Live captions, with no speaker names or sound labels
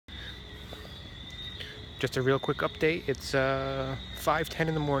just a real quick update. It's 5:10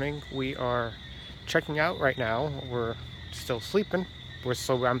 in the morning. We are checking out right now. We're still sleeping.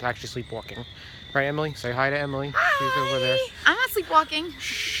 I'm actually sleepwalking. Right, Emily? Say hi to Emily. Hi. She's over there. I'm not sleepwalking.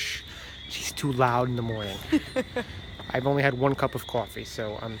 Shh. She's too loud in the morning. I've only had one cup of coffee,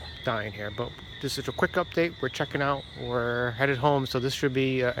 so I'm dying here. But this is a quick update. We're checking out. We're headed home, so this should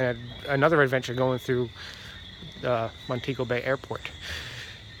be another adventure going through Montego Bay Airport.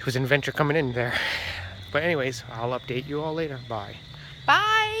 It was an adventure coming in there. But anyways, I'll update you all later. Bye.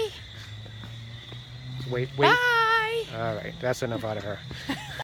 Bye. Wait. Bye. All right, that's enough out of her.